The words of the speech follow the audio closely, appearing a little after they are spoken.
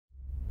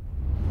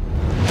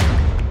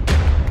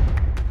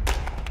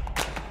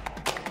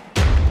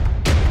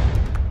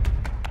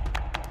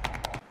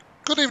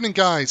evening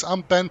guys,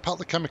 I'm Ben, part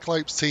of the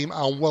ChemicalApes team,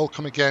 and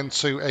welcome again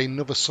to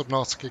another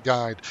Subnautica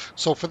guide.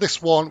 So for this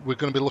one we're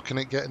going to be looking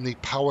at getting the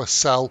power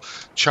cell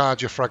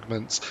charger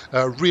fragments.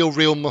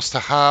 Real must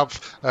have,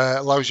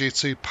 allows you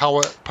to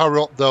power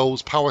up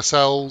those power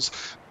cells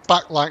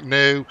back like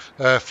new,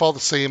 for the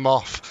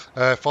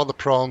Seamoth, for the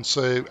prawn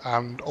suit,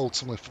 and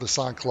ultimately for the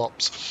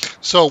Cyclops.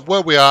 So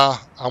where we are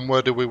and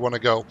where do we want to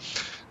go?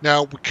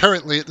 Now, we're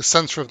currently at the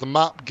centre of the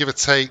map, give or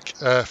take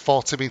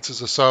 40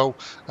 metres or so.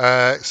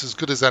 It's as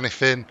good as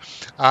anything,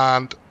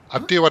 and I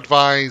do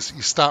advise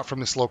you start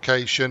from this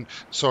location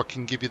so I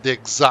can give you the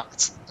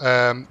exact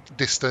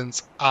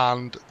distance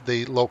and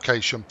the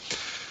location.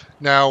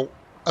 Now,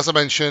 as I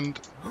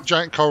mentioned,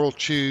 giant coral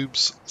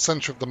tubes,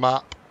 centre of the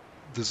map.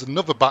 There's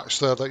another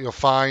batch there that you'll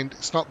find.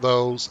 It's not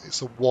those, it's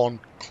the one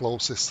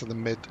closest to the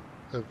mid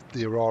of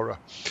the aurora.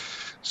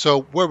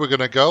 So where we're going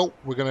to go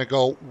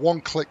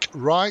one click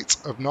right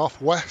of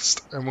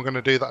northwest, and we're going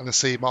to do that in the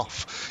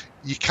Seamoth.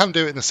 You can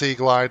do it in the Sea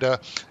Glider.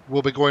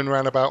 We'll be going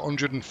around about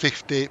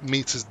 150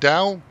 meters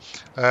down.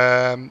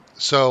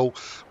 So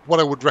what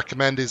I would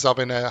recommend is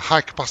having a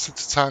high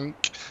capacity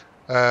tank,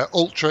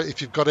 ultra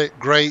if you've got it,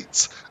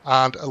 great,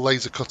 and a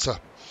laser cutter.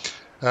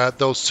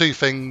 Those two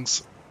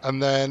things,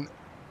 and then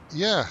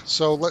yeah.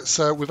 So let's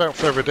without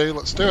further ado,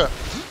 let's do it.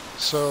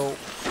 So.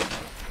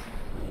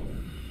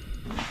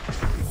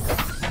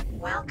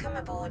 Welcome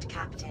aboard,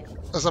 Captain.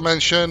 As I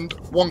mentioned,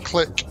 one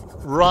click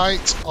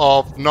right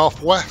of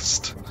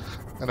northwest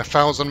and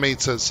 1,000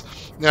 meters.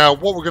 Now,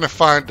 what we're going to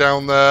find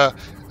down there,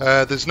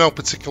 there's no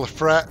particular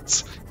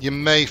threat. You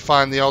may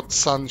find the odd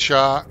sand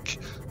shark,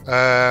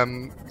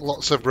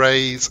 lots of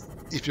rays.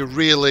 If you're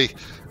really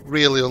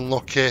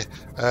unlucky,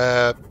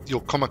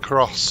 you'll come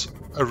across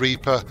a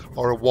reaper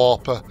or a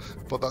warper,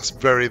 but that's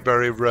very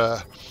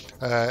rare.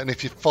 And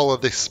if you follow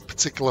this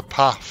particular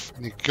path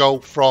and you go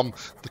from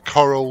the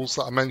corals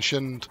that I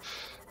mentioned,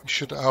 you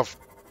should have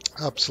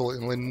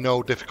absolutely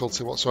no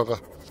difficulty whatsoever.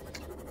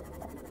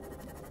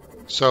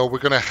 So we're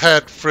going to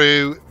head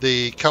through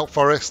the kelp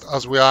forest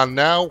as we are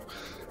now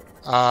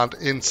and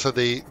into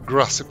the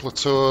grassy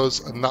plateaus,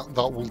 and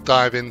that will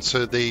dive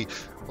into the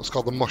what's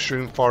called the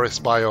Mushroom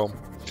Forest Biome.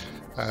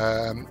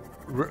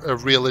 A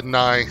really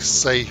nice,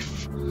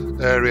 safe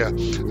area,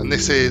 and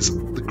this is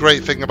the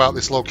great thing about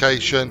this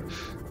location.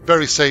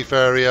 Very safe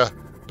area,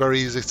 very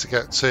easy to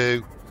get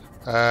to.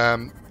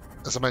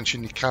 As I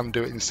mentioned, you can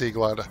do it in Sea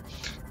Glider.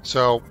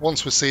 So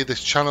once we see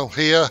this channel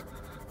here,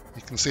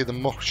 you can see the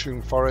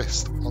Mushroom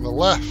Forest on the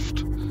left,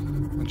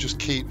 and just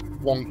keep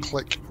one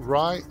click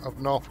right of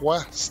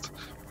northwest.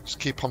 Just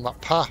keep on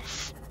that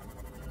path.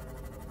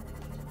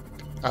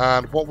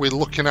 And what we're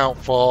looking out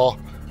for,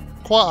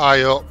 quite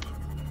high up,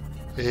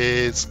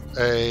 is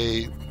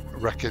a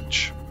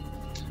wreckage.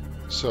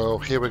 So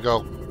here we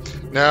go.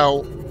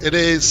 Now, it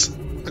is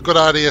a good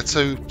idea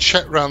to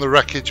check around the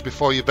wreckage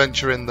before you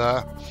venture in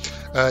there.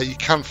 You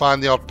can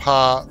find the odd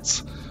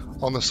part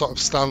on the sort of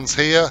stands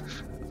here.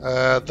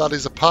 That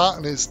is a part,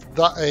 and is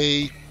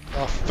that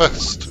our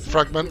first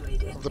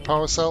fragment of the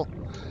power cell?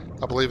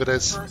 I believe it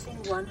is.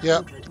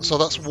 Yeah, so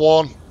that's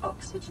one.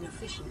 Oxygen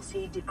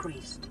efficiency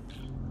decreased.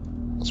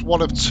 That's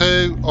one of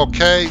two.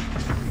 Okay,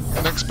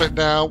 the next bit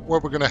now, where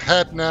we're going to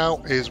head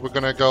now is we're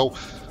going to go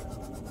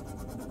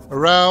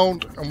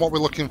around, and what we're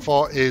looking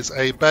for is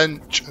a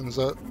bench, and there's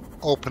an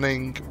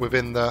opening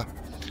within there.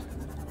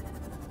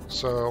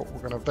 So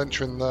we're going to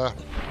venture in there.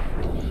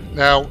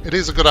 Now, it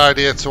is a good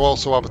idea to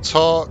also have a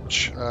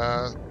torch.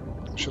 I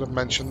should have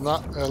mentioned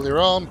that earlier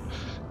on.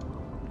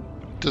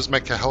 It does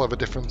make a hell of a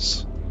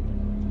difference.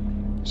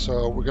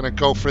 So we're going to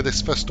go through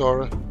this first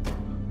door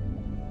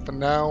for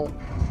now.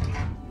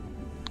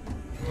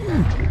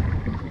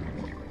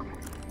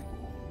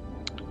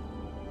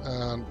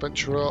 And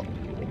venture up.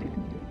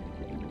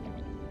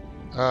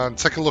 And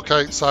take a look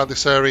outside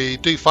this area. You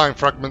do find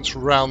fragments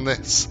around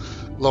this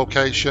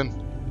location.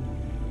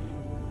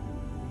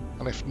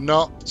 And if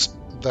not,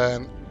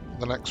 then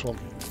the next one.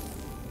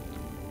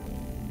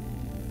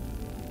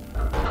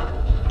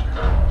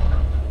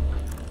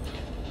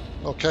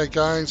 Okay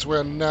guys,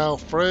 we're now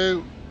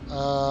through,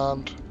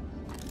 and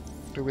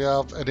do we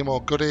have any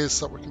more goodies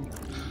that we can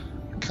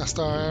cast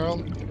our eye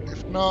on?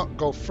 If not,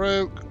 go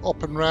through,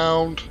 up and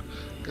round.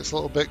 Gets a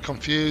little bit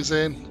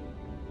confusing.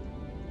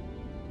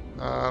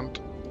 And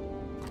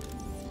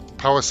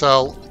power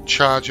cell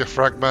charger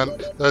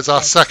fragment. There's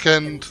our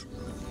second.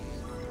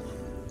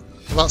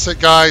 That's it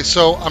guys,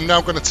 so I'm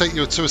now going to take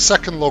you to a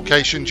second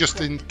location just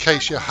in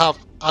case you have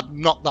had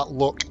not that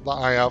luck that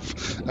I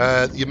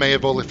have. You may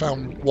have only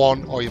found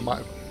one, or you might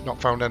have not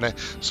found any.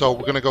 So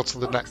we're going to go to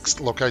the next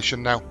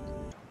location now.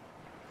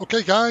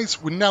 Okay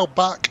guys, we're now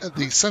back at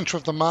the centre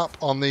of the map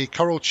on the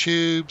coral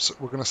tubes.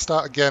 We're going to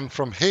start again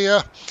from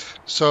here.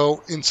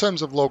 So in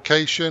terms of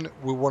location,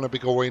 we want to be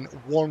going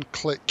one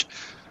click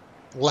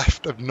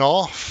left of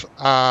north,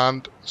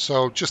 and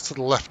so just to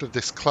the left of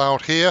this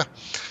cloud here.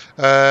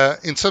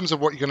 In terms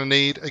of what you're going to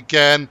need,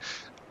 again,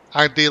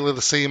 ideally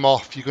the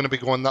Seamoth, you're going to be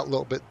going that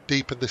little bit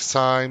deeper this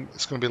time.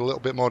 It's going to be a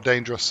little bit more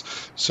dangerous.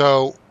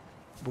 So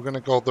we're going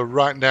to go the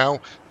right now.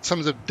 In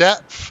terms of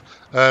depth,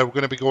 we're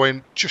going to be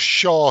going just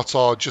short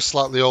or just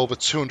slightly over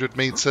 200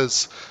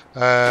 meters.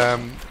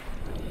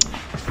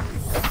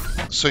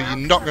 So you're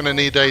not going to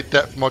need a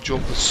depth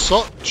module as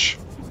such,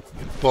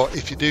 but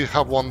if you do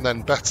have one,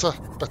 then better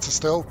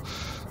still.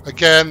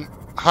 Again,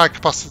 high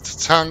capacity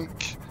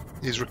tank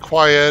is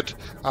required,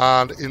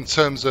 and in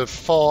terms of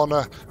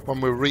fauna,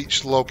 when we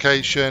reach the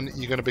location,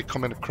 you're going to be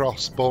coming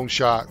across bone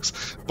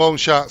sharks. Bone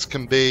sharks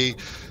can be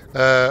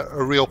a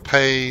real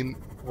pain.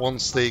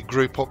 Once they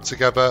group up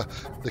together,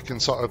 they can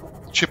sort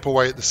of chip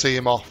away at the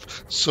seam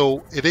off,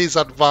 so it is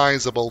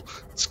advisable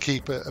to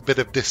keep a bit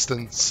of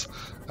distance,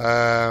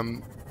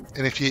 and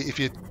if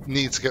you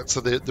need to get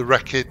to the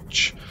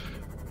wreckage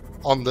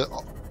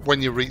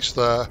when you reach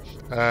there,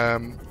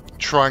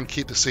 try and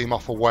keep the seam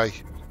off away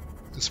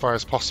as far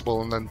as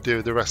possible, and then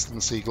do the rest in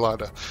the sea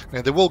glider.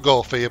 Now they will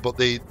go for you, but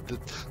the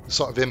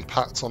sort of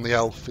impact on the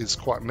elf is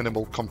quite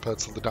minimal compared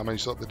to the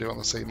damage that they do on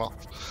the seam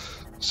off.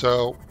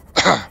 So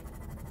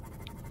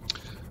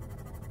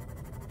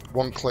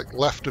one click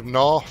left of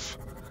north.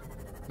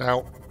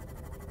 Now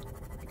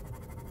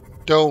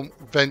don't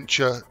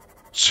venture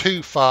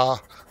too far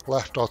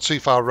left or too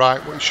far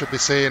right. What you should be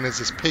seeing is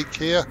this peak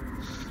here,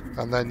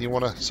 and then you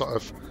want to sort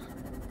of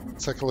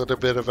take a little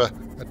bit of a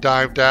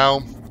dive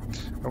down.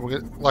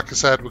 And like I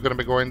said, we're going to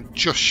be going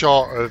just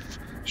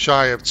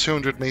shy of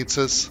 200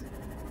 meters,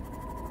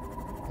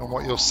 and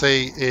what you'll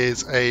see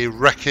is a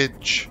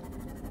wreckage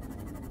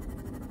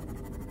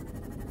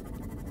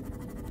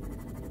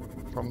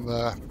from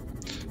there,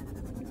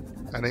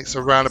 and it's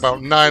around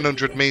about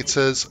 900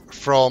 meters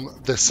from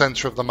the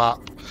center of the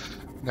map.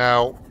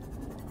 Now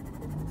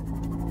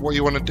what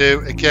you want to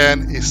do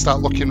again is start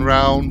looking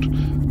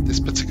around this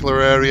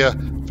particular area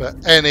for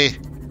any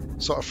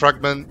sort of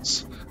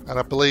fragments, and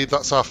I believe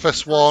that's our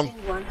first one.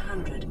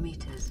 100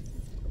 meters.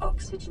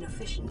 Oxygen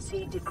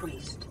efficiency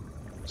decreased.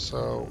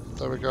 So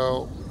there we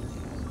go.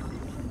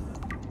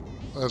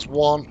 There's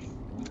one,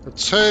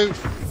 two,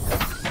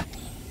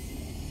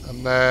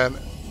 and then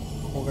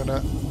we're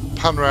gonna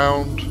pan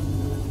round.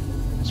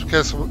 So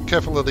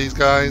careful of these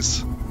guys.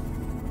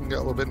 Can get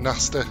a little bit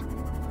nasty.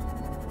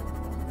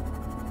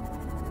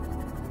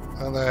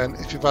 And then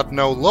if you've had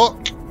no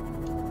luck,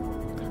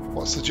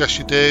 what I suggest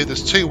you do,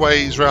 there's two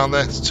ways around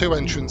this, two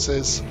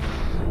entrances.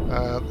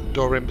 The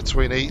door in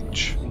between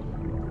each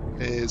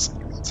is,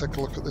 take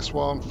a look at this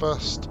one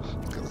first,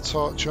 get the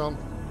torch on.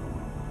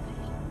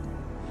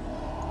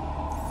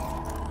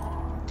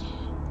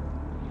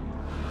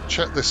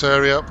 Check this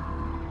area.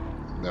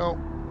 No.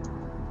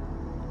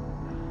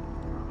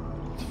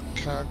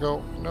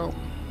 Cargo, no.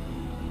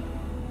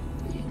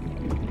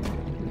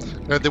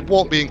 Now they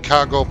won't be in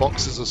cargo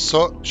boxes as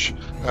such,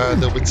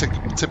 they'll be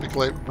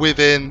typically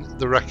within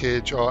the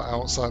wreckage or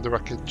outside the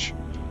wreckage.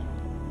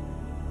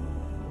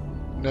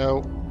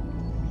 No.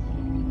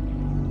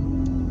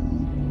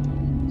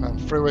 And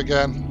through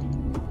again.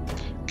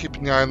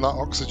 Keeping an eye on that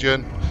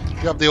oxygen.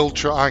 If you have the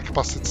ultra high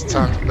capacity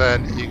tank,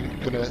 then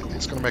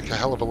it's gonna make a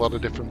hell of a lot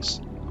of difference.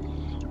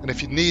 And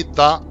if you need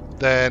that,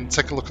 then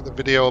take a look at the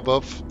video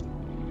above.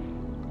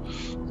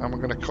 And we're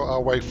going to cut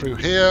our way through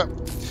here.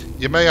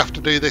 You may have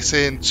to do this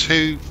in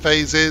 2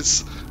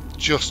 phases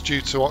just due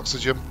to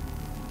oxygen.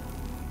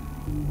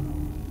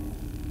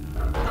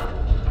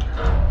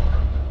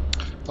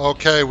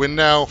 Okay, we're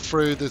now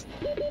through the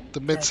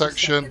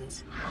midsection,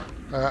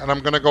 and I'm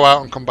going to go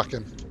out and come back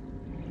in.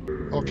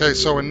 Okay,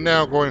 so we're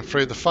now going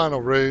through the final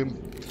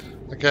room.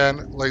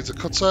 Again, laser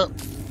cutter.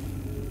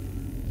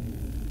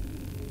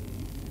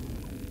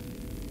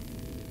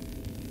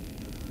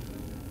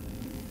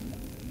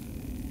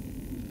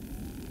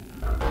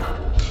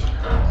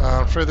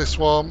 And through this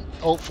one,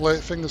 hopefully,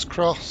 fingers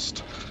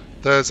crossed,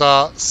 there's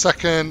our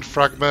second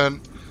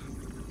fragment.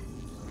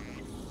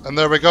 And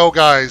there we go,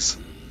 guys.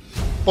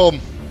 Boom.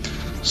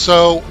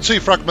 So 2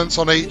 fragments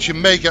on each. You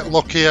may get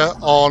luckier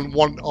on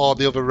one or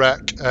the other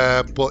wreck,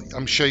 but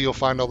I'm sure you'll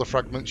find all the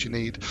fragments you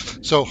need.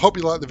 So hope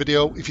you liked the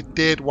video. If you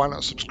did, why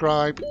not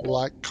subscribe,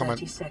 like,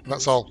 comment. And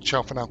that's all.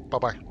 Ciao for now. Bye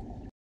bye.